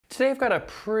Today I've got a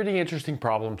pretty interesting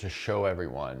problem to show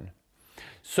everyone.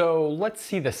 So let's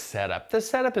see the setup. The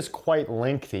setup is quite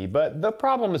lengthy, but the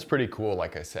problem is pretty cool,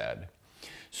 like I said.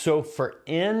 So for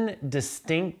n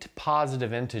distinct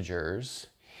positive integers,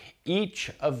 each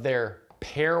of their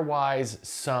pairwise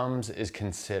sums is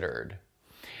considered.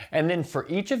 And then for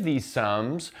each of these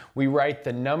sums, we write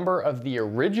the number of the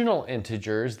original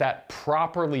integers that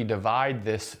properly divide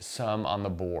this sum on the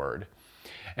board.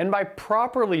 And by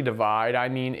properly divide, I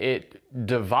mean it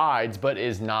divides but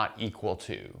is not equal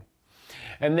to.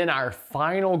 And then our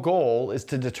final goal is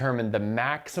to determine the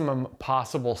maximum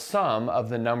possible sum of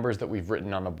the numbers that we've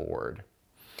written on the board.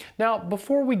 Now,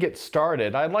 before we get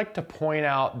started, I'd like to point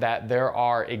out that there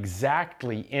are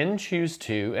exactly n choose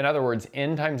 2, in other words,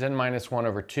 n times n minus 1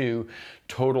 over 2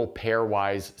 total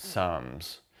pairwise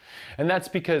sums. And that's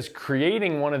because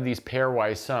creating one of these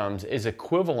pairwise sums is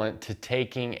equivalent to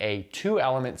taking a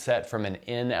 2-element set from an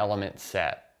n-element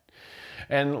set.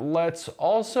 And let's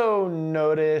also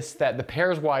notice that the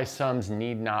pairwise sums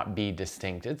need not be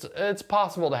distinct. It's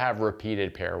possible to have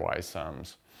repeated pairwise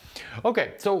sums.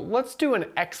 Okay, so let's do an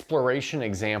exploration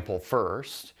example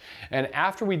first. And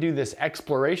after we do this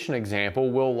exploration example,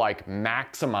 we'll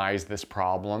maximize this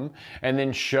problem and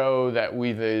then show that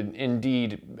we've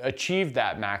indeed achieved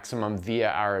that maximum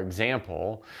via our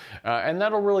example. And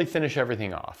that'll really finish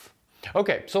everything off.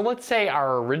 Okay, so let's say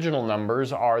our original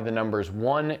numbers are the numbers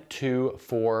 1, 2,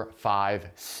 4, 5,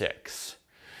 6.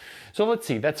 So let's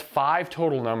see, that's 5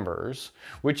 total numbers,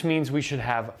 which means we should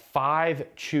have 5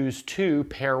 choose 2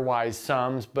 pairwise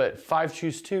sums, but 5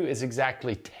 choose 2 is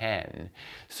exactly 10.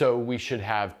 So we should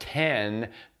have 10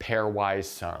 pairwise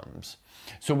sums.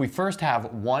 So we first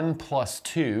have 1 plus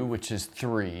 2, which is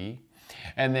 3.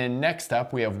 And then next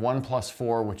up we have 1 plus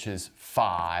 4, which is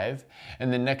 5.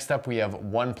 And then next up we have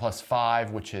 1 plus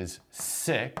 5, which is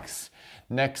 6.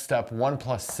 Next up, 1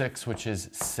 plus 6, which is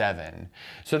 7.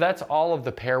 So that's all of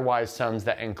the pairwise sums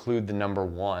that include the number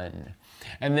 1.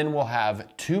 And then we'll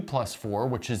have 2 plus 4,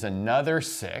 which is another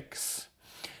 6.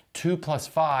 2 plus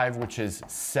 5, which is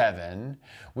 7.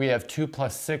 We have 2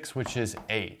 plus 6, which is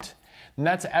 8. And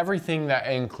that's everything that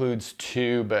includes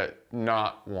 2, but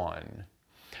not 1.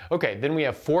 Okay, then we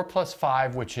have 4 plus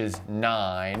 5, which is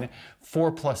 9,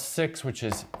 4 plus 6, which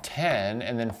is 10,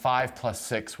 and then 5 plus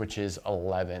 6, which is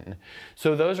 11.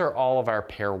 So those are all of our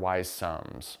pairwise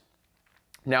sums.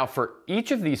 Now for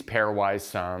each of these pairwise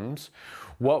sums,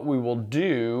 what we will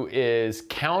do is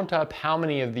count up how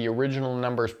many of the original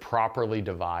numbers properly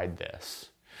divide this.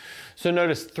 So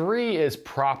notice 3 is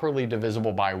properly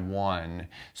divisible by 1.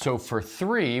 So for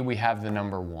 3, we have the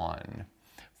number 1.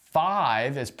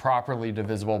 5 is properly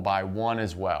divisible by 1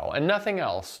 as well, and nothing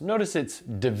else. Notice it's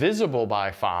divisible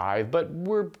by 5, but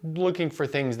we're looking for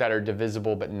things that are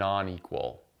divisible but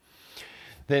non-equal.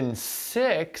 Then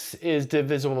 6 is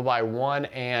divisible by 1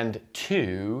 and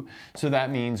 2, so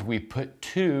that means we put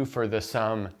 2 for the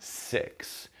sum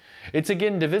 6. It's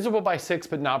again divisible by 6,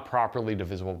 but not properly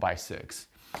divisible by 6.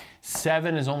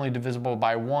 7 is only divisible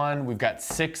by 1. We've got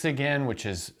 6 again, which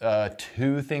is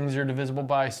 2 things are divisible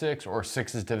by 6, or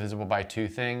 6 is divisible by 2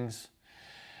 things.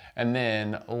 And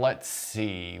then let's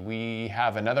see, we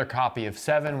have another copy of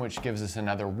 7, which gives us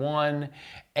another 1.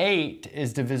 8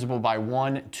 is divisible by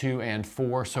 1, 2, and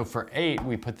 4. So for 8,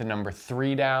 we put the number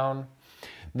 3 down.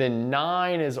 Then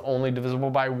 9 is only divisible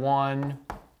by 1.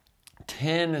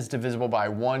 10 is divisible by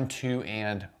 1, 2,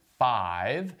 and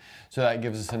 5, so that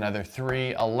gives us another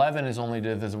 3. 11 is only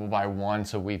divisible by 1,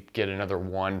 so we get another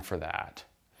 1 for that.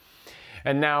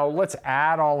 And now let's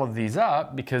add all of these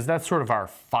up, because that's sort of our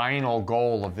final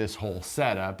goal of this whole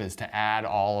setup, is to add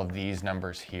all of these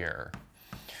numbers here.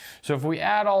 So if we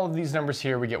add all of these numbers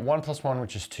here, we get 1 plus 1,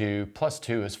 which is 2, plus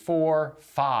 2 is 4,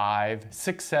 5,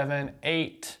 6, 7,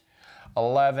 8,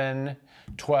 11,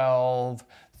 12,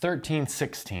 13,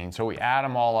 16. So we add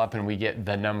them all up and we get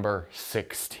the number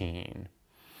 16.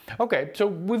 Okay, so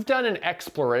we've done an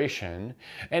exploration,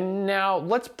 and now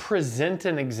let's present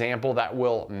an example that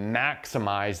will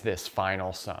maximize this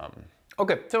final sum.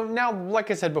 Okay, so now,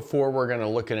 like I said before, we're going to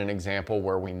look at an example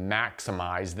where we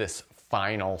maximize this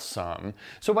final sum.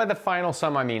 So by the final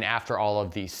sum, I mean after all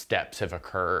of these steps have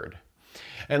occurred.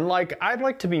 And I'd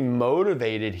like to be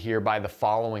motivated here by the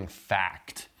following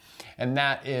fact. And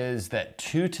that is that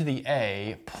 2 to the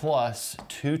a plus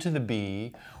 2 to the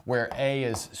b, where a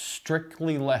is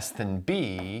strictly less than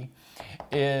b,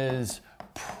 is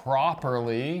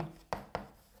properly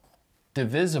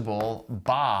divisible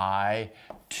by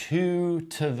 2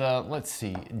 to the, let's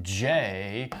see,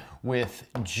 j, with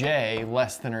j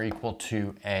less than or equal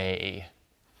to a.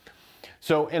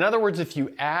 So in other words, if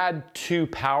you add 2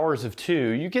 powers of 2,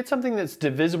 you get something that's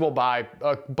divisible by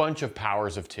a bunch of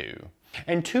powers of 2.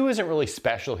 And 2 isn't really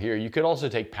special here. You could also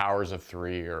take powers of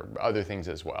 3 or other things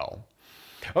as well.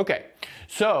 Okay,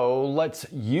 so let's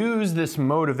use this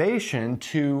motivation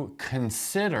to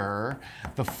consider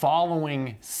the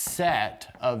following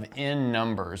set of n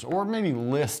numbers, or maybe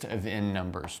list of n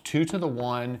numbers. 2 to the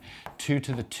 1, 2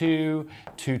 to the 2,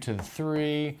 2 to the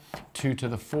 3, 2 to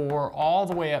the 4, all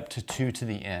the way up to 2 to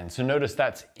the n. So notice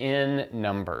that's n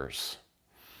numbers.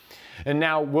 And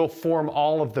now we'll form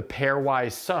all of the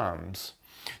pairwise sums.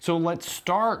 So let's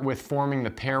start with forming the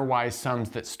pairwise sums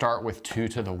that start with 2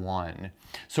 to the 1.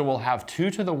 So we'll have 2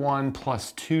 to the 1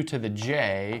 plus 2 to the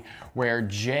j, where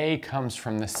j comes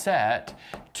from the set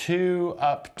 2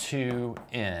 up to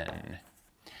n.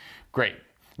 Great.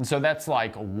 And so that's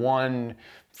like one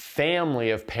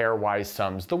family of pairwise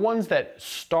sums, the ones that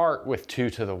start with 2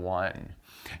 to the 1.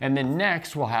 And then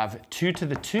next we'll have 2 to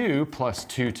the 2 plus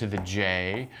 2 to the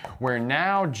j, where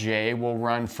now j will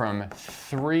run from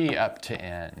 3 up to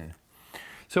n.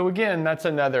 So again, that's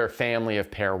another family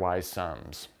of pairwise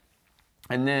sums.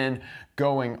 And then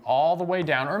going all the way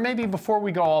down, or maybe before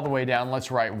we go all the way down,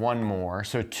 let's write one more.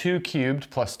 So 2 cubed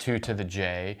plus 2 to the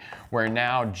j, where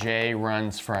now j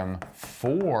runs from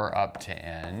 4 up to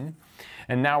n.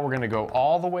 And now we're going to go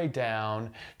all the way down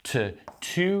to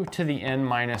 2 to the n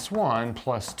minus 1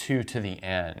 plus 2 to the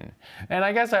n. And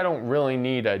I guess I don't really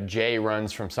need a j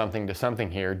runs from something to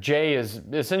something here. J is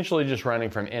essentially just running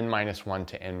from n minus 1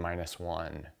 to n minus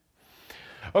 1.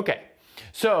 Okay,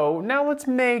 so now let's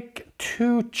make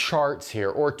 2 charts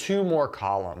here, or 2 more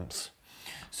columns.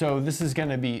 So this is going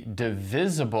to be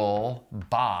divisible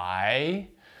by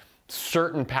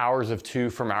certain powers of 2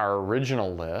 from our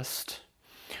original list.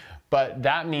 But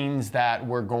that means that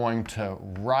we're going to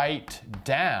write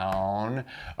down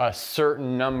a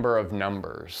certain number of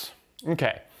numbers.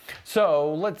 Okay,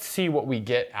 so let's see what we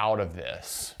get out of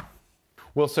this.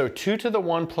 Well, so 2 to the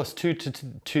 1 plus 2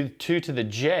 to the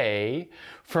j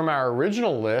from our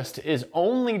original list is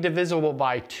only divisible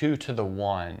by 2 to the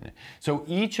 1. So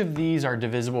each of these are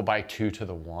divisible by 2 to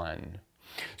the 1.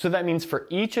 So that means for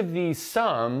each of these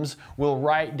sums, we'll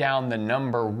write down the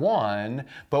number 1,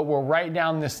 but we'll write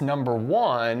down this number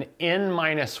 1 n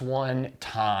minus 1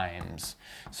 times.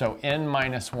 So n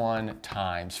minus 1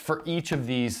 times for each of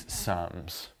these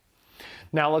sums.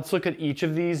 Now let's look at each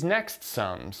of these next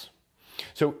sums.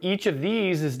 So each of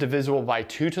these is divisible by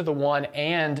 2 to the 1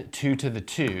 and 2 to the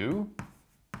 2.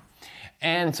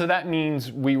 And so that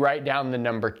means we write down the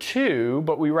number 2,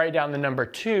 but we write down the number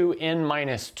 2 n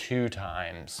minus 2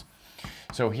 times.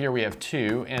 So here we have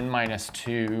 2 n minus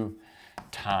 2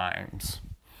 times.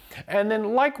 And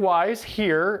then likewise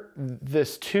here,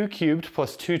 this 2 cubed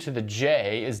plus 2 to the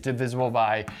j is divisible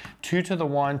by 2 to the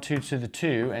 1, 2 to the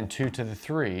 2, and 2 to the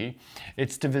 3.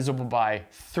 It's divisible by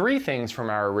 3 things from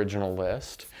our original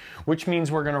list, which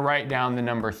means we're going to write down the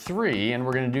number 3, and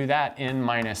we're going to do that n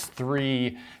minus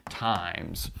 3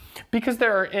 times, because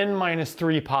there are n minus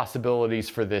 3 possibilities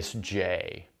for this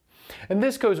j. And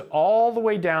this goes all the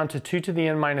way down to 2 to the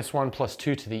n minus 1 plus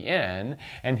 2 to the n.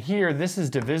 And here, this is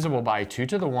divisible by 2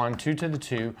 to the 1, 2 to the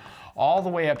 2, all the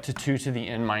way up to 2 to the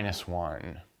n minus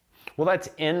 1. Well, that's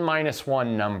n minus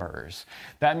 1 numbers.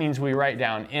 That means we write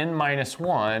down n minus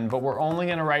 1, but we're only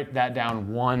going to write that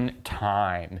down one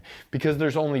time, because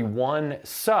there's only one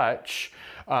such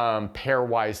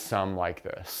pairwise sum like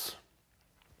this.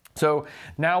 So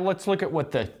now let's look at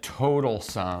what the total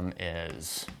sum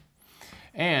is.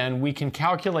 And we can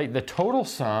calculate the total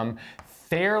sum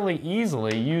fairly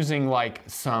easily using like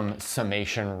some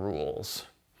summation rules.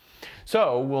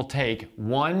 So we'll take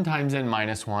 1 times n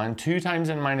minus 1, 2 times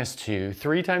n minus 2,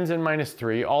 3 times n minus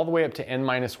 3, all the way up to n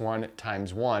minus 1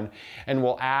 times 1, and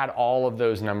we'll add all of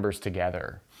those numbers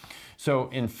together. So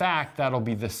in fact, that'll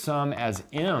be the sum as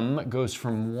m goes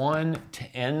from 1 to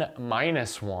n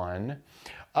minus 1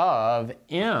 of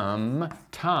m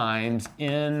times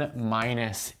n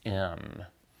minus m.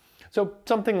 So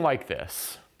something like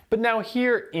this. But now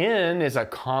here n is a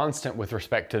constant with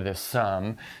respect to this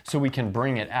sum, so we can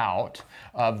bring it out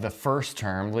of the first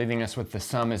term, leaving us with the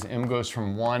sum as m goes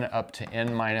from 1 up to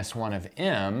n minus 1 of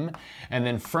m, and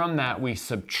then from that we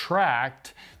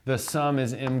subtract the sum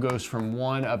as m goes from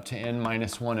 1 up to n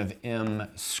minus 1 of m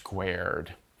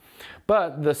squared.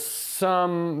 But the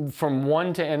sum from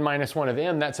 1 to n minus 1 of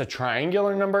m, that's a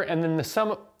triangular number, and then the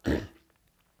sum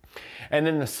And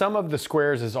then the sum of the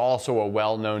squares is also a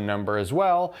well-known number as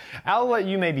well. I'll let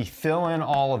you maybe fill in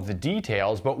all of the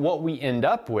details, but what we end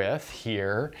up with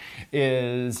here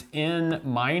is n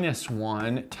minus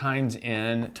 1 times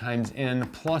n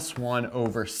plus 1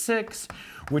 over 6,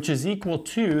 which is equal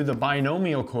to the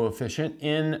binomial coefficient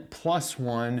n plus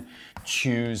 1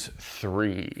 choose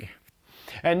 3.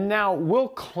 And now we'll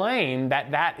claim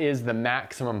that that is the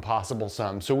maximum possible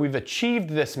sum. So we've achieved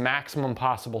this maximum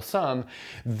possible sum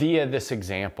via this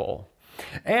example.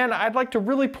 And I'd like to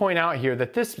really point out here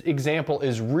that this example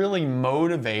is really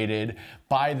motivated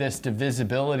by this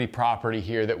divisibility property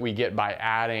here that we get by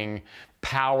adding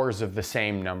powers of the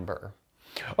same number.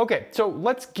 Okay, so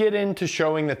let's get into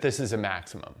showing that this is a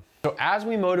maximum. So as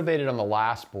we motivated on the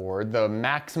last board, the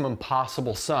maximum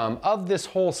possible sum of this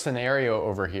whole scenario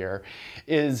over here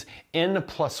is n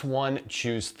plus 1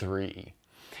 choose 3.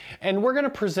 And we're going to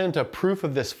present a proof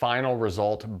of this final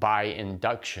result by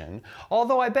induction,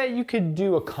 although I bet you could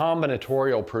do a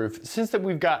combinatorial proof since that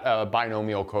we've got a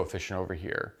binomial coefficient over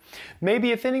here.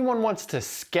 Maybe if anyone wants to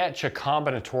sketch a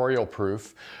combinatorial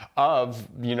proof of,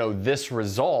 this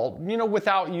result,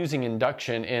 without using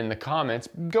induction in the comments,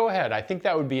 go ahead. I think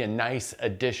that would be a nice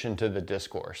addition to the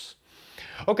discourse.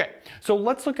 Okay, so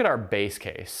let's look at our base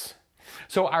case.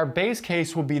 So our base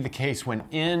case will be the case when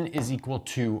n is equal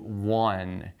to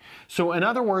 1. So in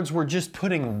other words, we're just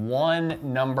putting one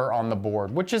number on the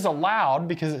board, which is allowed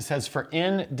because it says for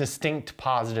n distinct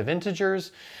positive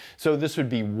integers. So this would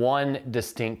be one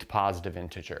distinct positive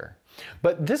integer.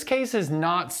 But this case is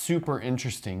not super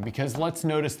interesting because let's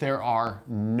notice there are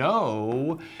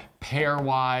no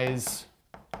pairwise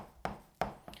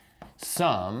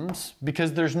sums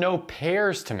because there's no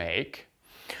pairs to make.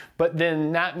 But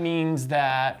then that means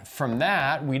that from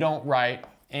that, we don't write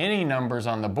any numbers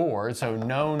on the board. So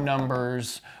no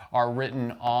numbers are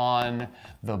written on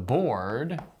the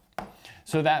board.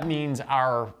 So that means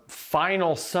our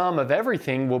final sum of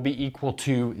everything will be equal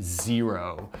to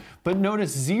 0. But notice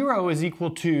 0 is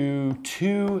equal to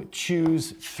 2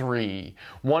 choose 3.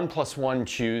 1 plus 1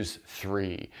 choose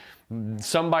 3.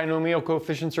 Some binomial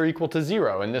coefficients are equal to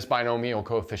 0, and this binomial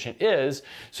coefficient is,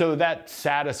 so that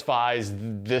satisfies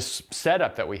this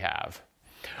setup that we have.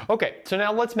 Okay, so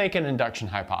now let's make an induction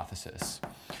hypothesis.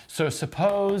 So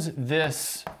suppose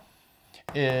this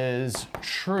is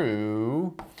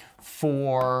true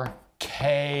for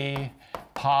k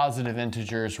positive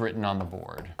integers written on the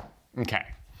board. Okay,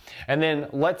 and then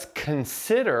let's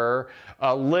consider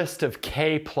a list of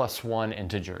k plus 1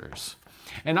 integers.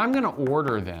 And I'm going to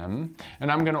order them,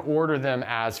 and I'm going to order them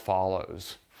as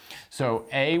follows. So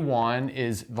A1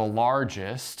 is the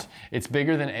largest, it's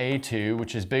bigger than A2,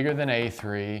 which is bigger than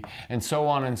A3, and so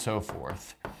on and so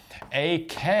forth.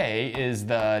 AK is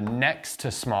the next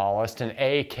to smallest, and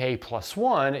AK plus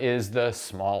 1 is the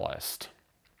smallest.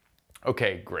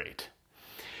 Okay, great.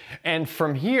 And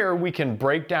from here, we can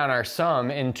break down our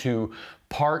sum into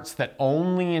parts that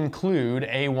only include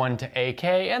A1 to AK,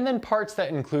 and then parts that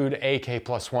include AK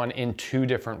plus 1 in two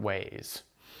different ways.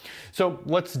 So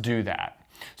let's do that.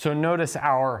 So notice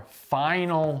our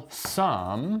final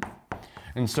sum,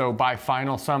 and so by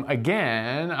final sum,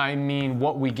 again, I mean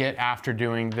what we get after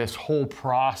doing this whole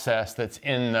process that's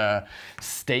in the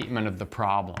statement of the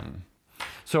problem.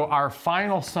 So our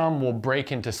final sum will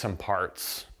break into some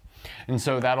parts. And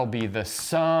so that'll be the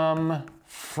sum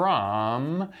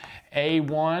from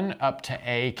A1 up to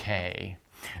AK.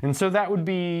 And so that would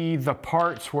be the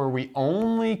parts where we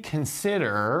only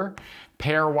consider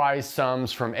pairwise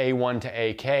sums from A1 to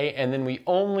AK, and then we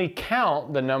only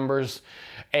count the numbers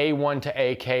A1 to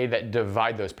AK that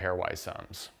divide those pairwise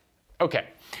sums. Okay,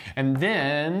 and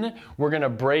then we're going to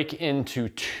break into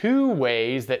two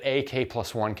ways that AK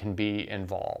plus 1 can be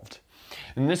involved.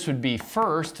 And this would be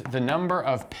first the number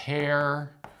of pairwise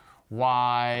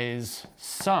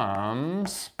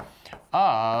sums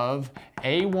of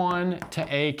A1 to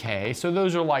AK. So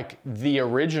those are like the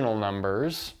original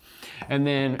numbers. And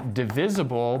then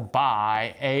divisible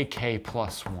by AK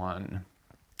plus 1.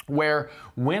 Where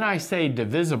when I say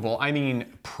divisible, I mean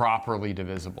properly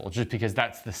divisible, just because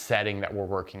that's the setting that we're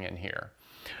working in here.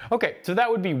 Okay, so that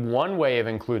would be one way of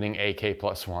including AK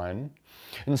plus 1.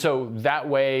 And so that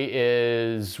way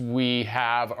is we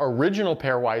have original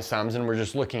pairwise sums and we're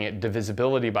just looking at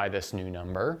divisibility by this new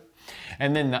number.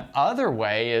 And then the other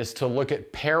way is to look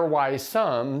at pairwise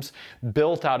sums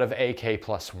built out of AK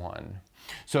plus 1.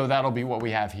 So that'll be what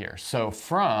we have here. So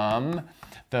from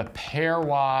the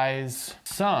pairwise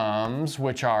sums,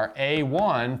 which are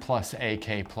A1 plus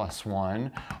AK plus 1,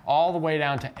 all the way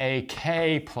down to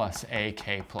AK plus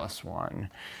AK plus 1.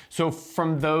 So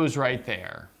from those right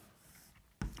there.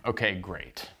 Okay,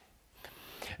 great.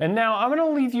 And now I'm gonna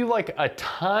leave you like a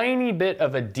tiny bit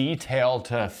of a detail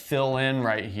to fill in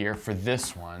right here for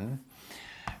this one.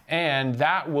 And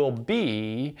that will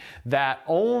be that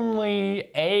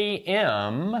only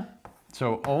AM,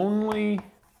 so only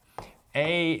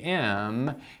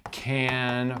AM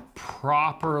can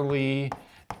properly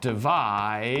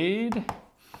divide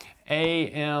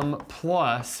AM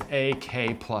plus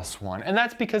AK plus 1. And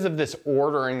that's because of this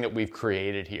ordering that we've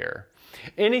created here.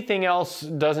 Anything else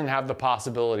doesn't have the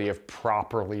possibility of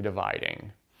properly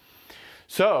dividing.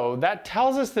 So that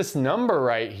tells us this number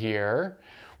right here.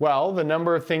 Well, the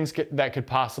number of things that could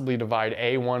possibly divide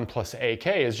A1 plus AK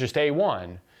is just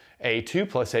A1. A2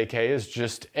 plus AK is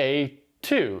just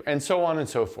A2, and so on and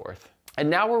so forth. And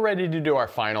now we're ready to do our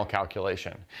final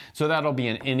calculation. So that'll be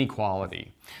an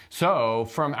inequality. So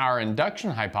from our induction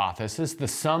hypothesis, the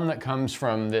sum that comes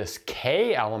from this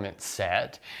K element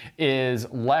set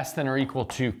is less than or equal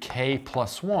to K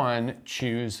plus 1,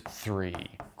 choose 3.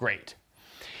 Great.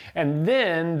 And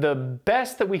then the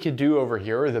best that we could do over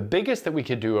here, or the biggest that we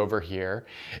could do over here,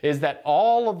 is that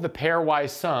all of the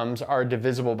pairwise sums are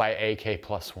divisible by AK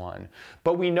plus 1.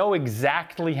 But we know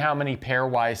exactly how many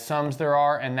pairwise sums there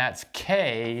are, and that's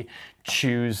K,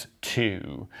 choose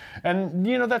 2. And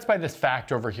you know, that's by this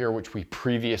fact over here, which we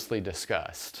previously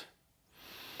discussed.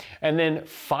 And then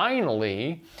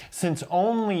finally, since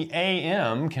only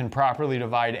AM can properly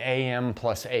divide AM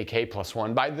plus AK plus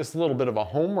 1 by this little bit of a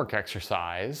homework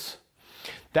exercise,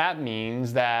 that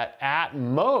means that at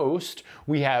most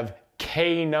we have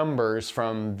K numbers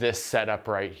from this setup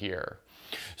right here.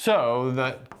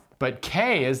 But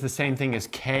K is the same thing as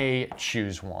K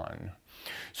choose 1.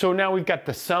 So now we've got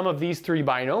the sum of these three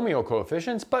binomial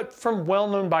coefficients, but from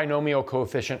well-known binomial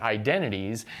coefficient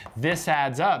identities, this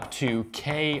adds up to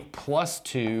K plus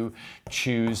 2,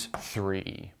 choose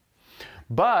 3.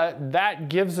 But that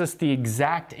gives us the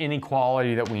exact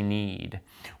inequality that we need.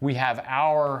 We have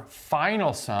our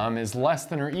final sum is less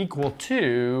than or equal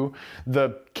to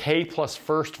the K plus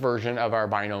first version of our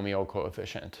binomial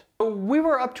coefficient. We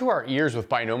were up to our ears with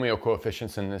binomial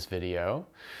coefficients in this video.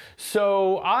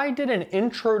 So I did an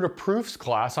intro to proofs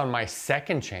class on my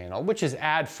second channel, which is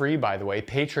ad-free, by the way,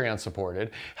 Patreon supported.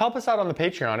 Help us out on the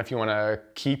Patreon if you want to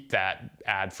keep that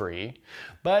ad-free.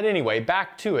 But anyway,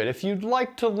 back to it. If you'd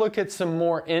like to look at some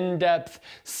more in-depth,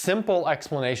 simple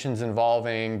explanations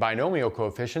involving binomial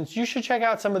coefficients, you should check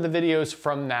out some of the videos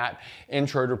from that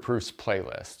intro to proofs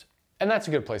playlist. And that's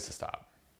a good place to stop.